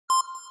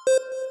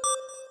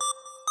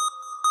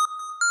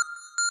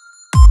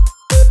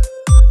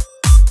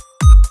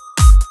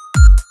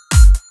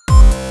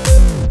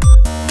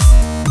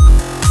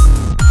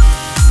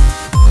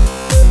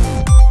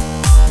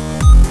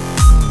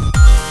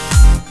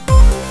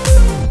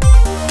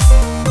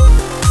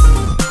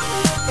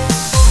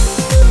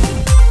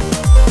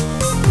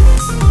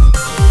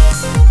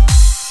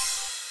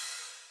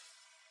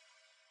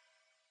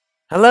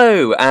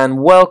Hello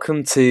and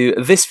welcome to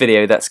this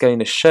video that's going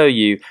to show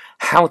you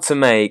how to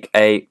make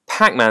a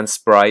Pac-Man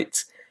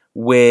sprite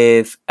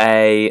with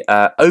a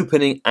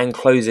opening and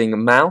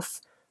closing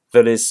mouth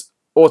that is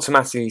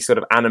automatically sort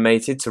of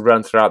animated to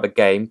run throughout the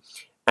game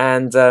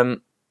and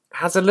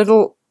has a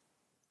little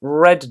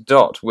red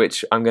dot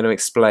which I'm going to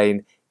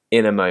explain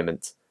in a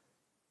moment.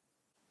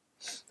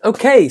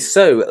 Okay,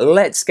 so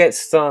let's get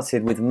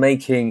started with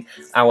making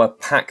our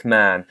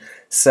Pac-Man.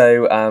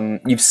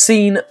 So you've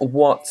seen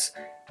what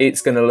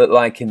it's going to look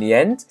like in the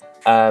end,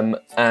 and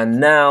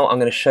now I'm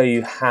going to show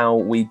you how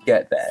we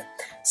get there.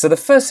 So the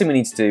first thing we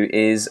need to do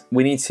is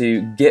we need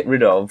to get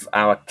rid of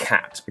our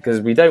cat, because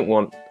we don't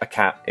want a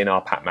cat in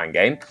our Pac-Man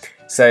game.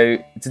 So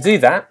to do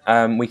that,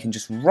 we can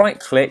just right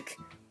click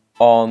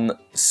on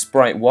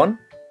sprite 1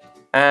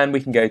 and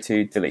we can go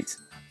to delete.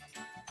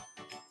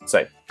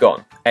 So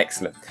gone,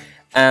 excellent.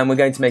 And we're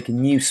going to make a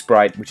new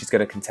sprite which is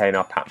going to contain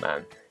our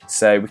Pac-Man.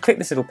 So we click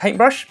this little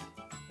paintbrush.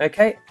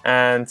 Okay,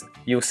 and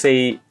you'll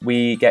see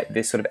we get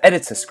this sort of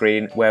editor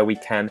screen where we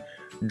can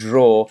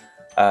draw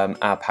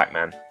our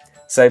Pac-Man.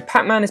 So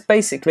Pac-Man is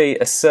basically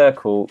a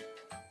circle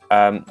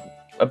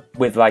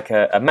with like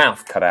a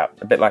mouth cut out,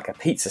 a bit like a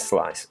pizza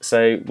slice.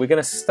 So we're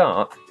going to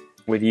start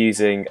with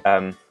using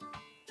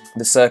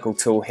the circle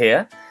tool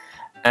here,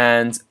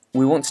 and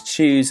we want to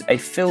choose a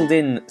filled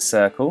in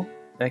circle.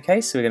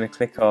 Okay, so we're going to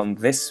click on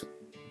this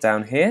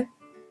down here.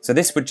 So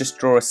this would just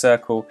draw a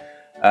circle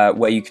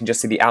where you can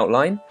just see the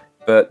outline,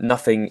 but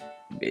nothing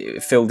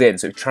filled in,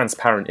 so it's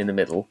transparent in the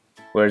middle.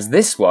 Whereas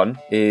this one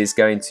is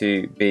going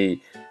to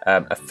be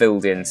a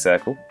filled in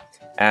circle.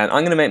 And I'm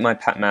going to make my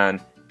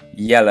Pac-Man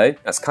yellow.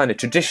 That's kind of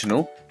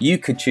traditional. You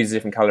could choose a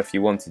different colour if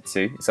you wanted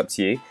to, it's up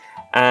to you.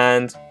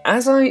 And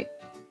as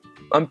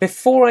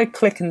before I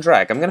click and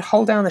drag, I'm going to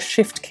hold down the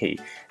Shift key,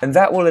 and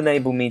that will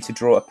enable me to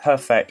draw a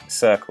perfect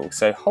circle.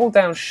 So hold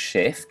down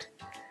Shift,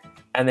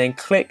 and then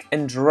click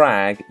and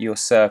drag your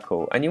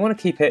circle. And you want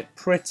to keep it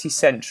pretty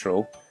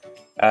central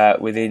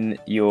within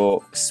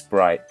your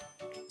sprite,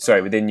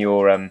 within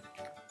your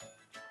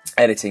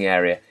editing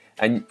area.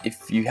 And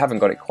if you haven't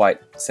got it quite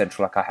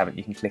central like I haven't,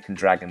 you can click and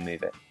drag and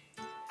move it.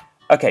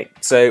 Okay,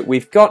 so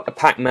we've got a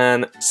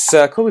Pac-Man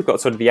circle, we've got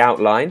sort of the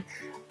outline.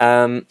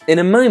 In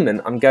a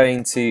moment I'm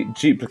going to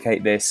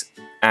duplicate this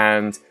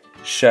and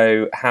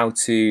show how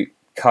to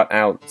cut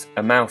out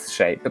a mouth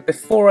shape. But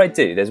before I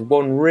do, there's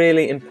one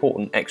really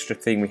important extra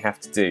thing we have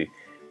to do,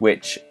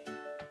 which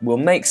will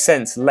make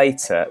sense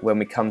later when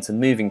we come to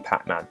moving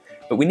Pac-Man.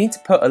 But we need to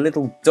put a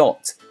little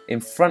dot in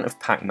front of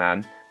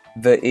Pac-Man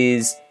that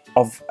is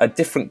of a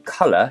different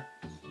colour,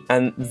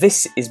 and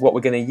this is what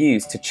we're going to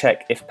use to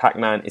check if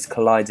Pac-Man is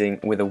colliding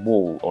with a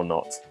wall or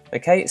not.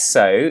 Okay,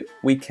 so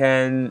we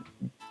can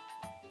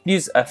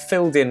use a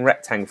filled in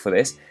rectangle for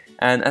this,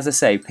 and as I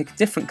say, pick a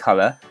different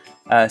colour,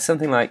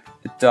 something like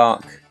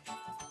dark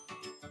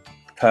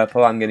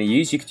purple I'm going to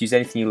use. You could use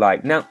anything you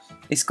like. Now,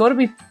 it's got to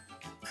be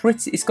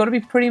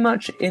pretty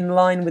much in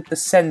line with the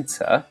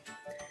centre,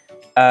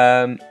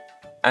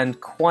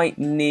 and quite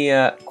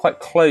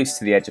close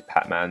to the edge of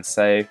Pac-Man.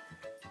 So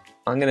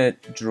I'm going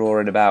to draw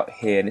it about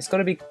here, and it's got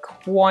to be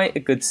quite a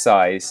good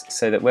size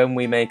so that when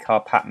we make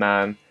our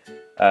Pac-Man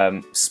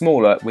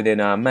smaller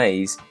within our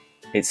maze,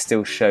 it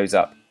still shows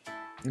up.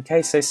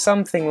 Okay, so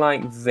something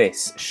like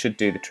this should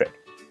do the trick.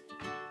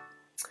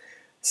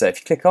 So if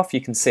you click off,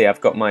 you can see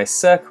I've got my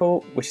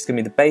circle, which is going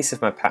to be the base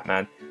of my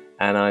Pac-Man,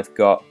 and I've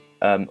got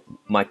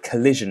my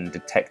collision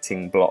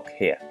detecting block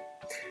here.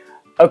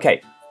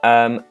 Okay,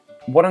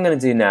 what I'm going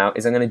to do now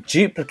is I'm going to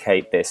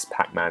duplicate this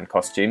Pac-Man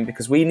costume,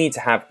 because we need to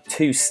have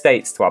two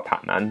states to our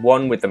Pac-Man,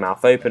 one with the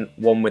mouth open,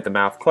 one with the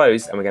mouth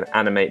closed, and we're going to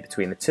animate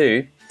between the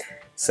two.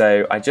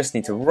 So I just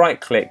need to right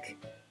click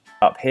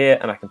up here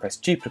and I can press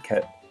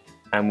duplicate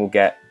and we'll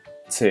get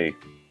two.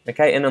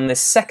 Okay, and on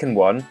this second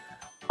one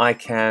I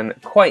can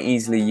quite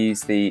easily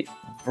use the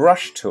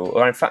brush tool,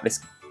 or in fact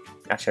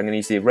actually I'm going to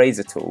use the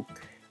eraser tool,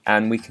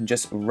 and we can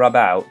just rub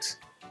out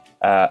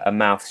a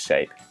mouth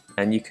shape,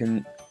 and you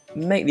can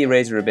make the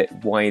eraser a bit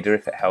wider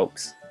if it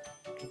helps.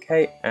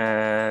 Okay,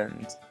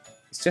 and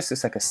it just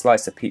looks like a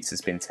slice of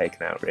pizza's been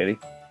taken out, really.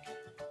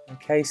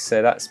 Okay,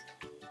 so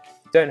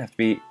don't have to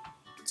be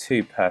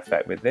too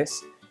perfect with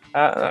this.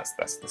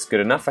 That's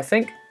good enough, I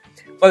think.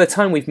 By the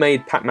time we've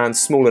made Pac-Man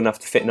small enough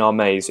to fit in our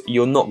maze,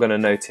 you're not going to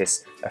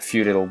notice a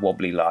few little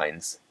wobbly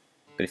lines.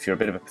 But if you're a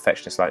bit of a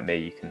perfectionist like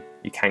me,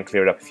 you can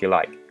clear it up if you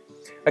like.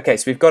 Okay,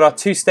 so we've got our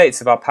two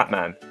states of our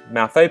Pac-Man,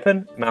 mouth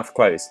open, mouth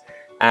closed.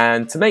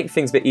 And to make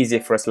things a bit easier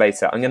for us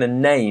later, I'm going to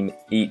name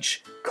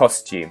each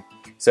costume.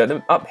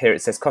 So up here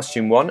it says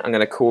costume 1, I'm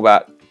going to call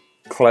that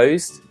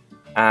closed,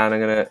 and I'm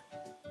going to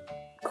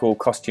call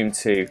costume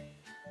 2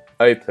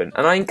 open.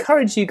 And I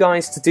encourage you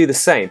guys to do the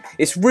same.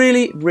 It's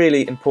really,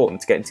 really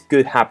important to get into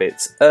good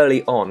habits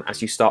early on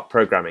as you start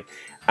programming.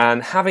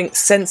 And having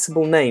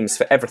sensible names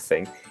for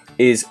everything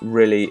is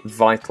really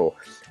vital.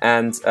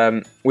 And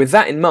with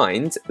that in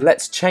mind,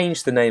 let's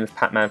change the name of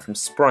Pac-Man from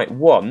Sprite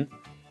 1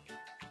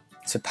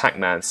 to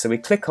Pac-Man. So we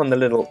click on the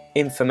little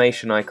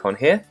information icon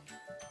here,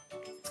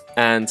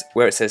 and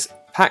where it says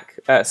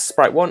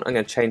sprite 1, I'm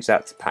going to change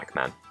that to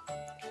Pac-Man.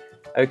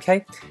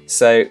 Okay,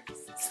 so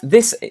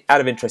this,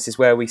 out of interest, is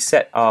where we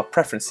set our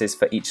preferences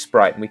for each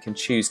sprite, and we can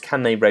choose,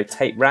 can they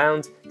rotate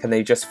round, can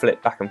they just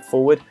flip back and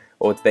forward,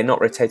 or do they not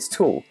rotate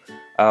at all?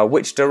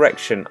 Which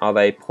direction are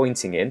they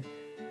pointing in?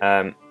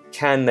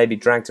 Can they be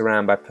dragged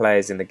around by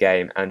players in the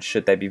game, and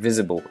should they be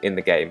visible in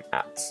the game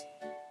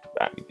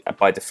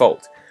by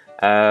default?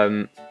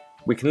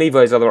 We can leave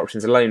those other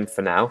options alone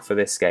for now for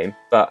this game,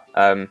 but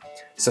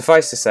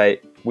suffice to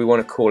say, we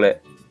want to call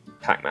it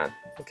Pac-Man.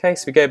 Okay,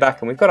 so we go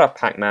back and we've got our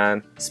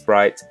Pac-Man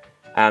sprite,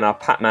 and our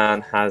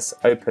Pac-Man has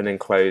open and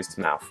closed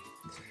mouth.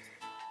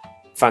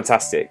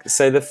 Fantastic.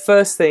 So the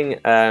first thing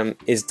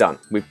is done.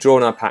 We've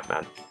drawn our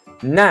Pac-Man.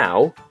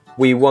 Now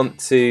we want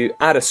to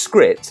add a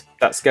script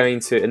that's going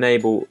to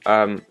enable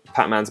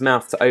Pac-Man's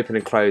mouth to open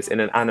and close in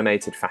an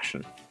animated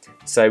fashion.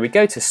 So we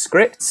go to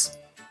scripts,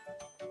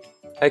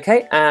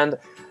 okay, and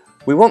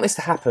we want this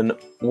to happen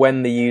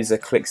when the user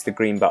clicks the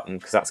green button,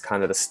 because that's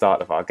kind of the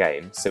start of our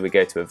game. So we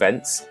go to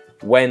events,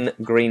 when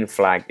green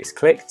flag is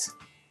clicked,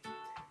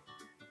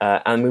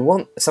 and we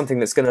want something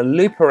that's going to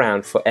loop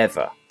around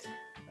forever,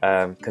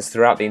 because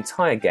throughout the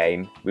entire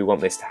game we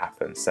want this to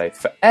happen. So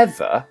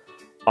forever,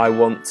 I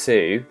want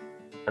to,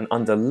 and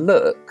under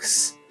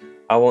looks,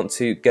 I want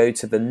to go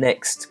to the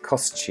next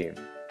costume.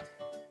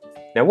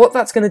 Now what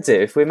that's going to do,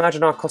 if we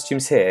imagine our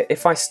costumes here,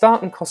 if I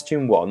start on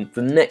costume 1,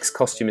 the next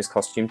costume is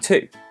costume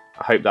 2.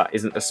 I hope that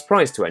isn't a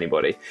surprise to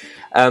anybody.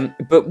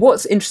 But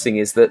what's interesting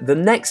is that the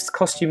next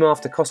costume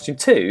after costume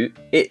 2,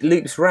 it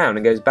loops round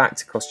and goes back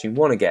to costume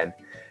 1 again.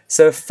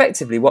 So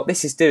effectively what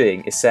this is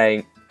doing is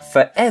saying,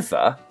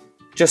 forever,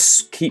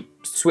 just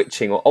keep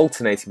switching or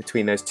alternating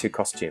between those two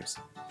costumes.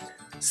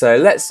 So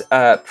let's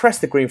press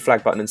the green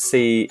flag button and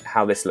see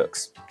how this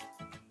looks.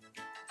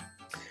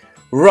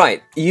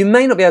 Right, you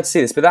may not be able to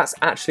see this, but that's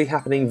actually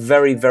happening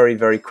very, very,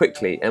 very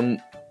quickly,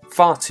 and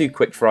far too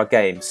quick for our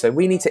game. So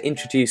we need to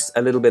introduce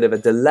a little bit of a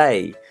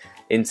delay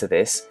into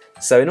this.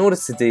 So in order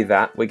to do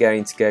that, we're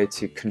going to go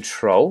to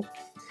Control,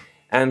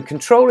 and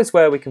Control is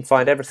where we can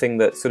find everything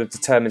that sort of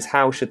determines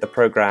how should the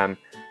program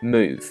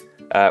move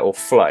or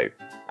flow.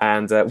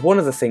 And one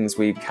of the things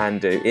we can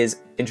do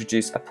is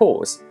introduce a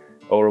pause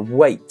or a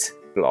wait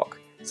block.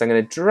 So I'm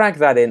going to drag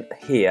that in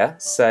here.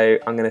 So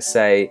I'm going to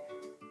say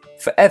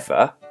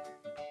forever,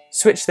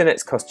 switch to the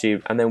next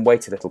costume, and then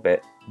wait a little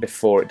bit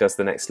before it does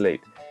the next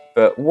loop.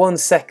 But 1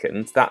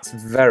 second, that's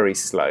very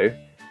slow.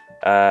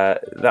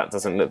 That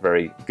doesn't look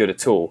very good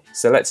at all.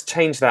 So let's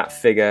change that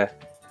figure,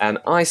 and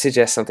I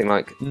suggest something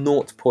like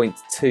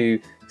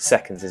 0.2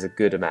 seconds is a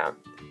good amount.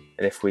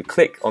 And if we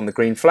click on the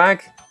green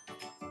flag,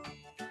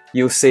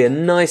 you'll see a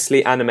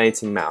nicely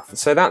animating mouth.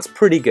 So that's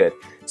pretty good.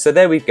 So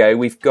there we go.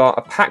 We've got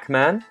a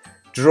Pac-Man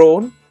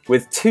drawn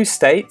with 2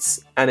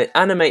 states, and it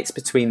animates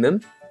between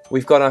them.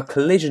 We've got our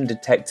collision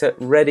detector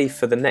ready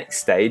for the next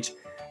stage,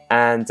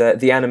 and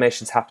the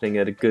animation's happening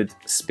at a good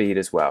speed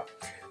as well.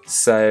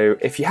 So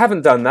if you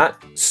haven't done that,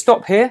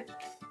 stop here,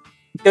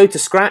 go to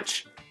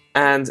Scratch,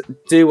 and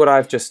do what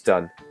I've just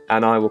done,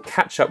 and I will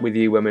catch up with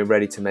you when we're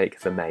ready to make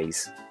the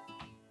maze.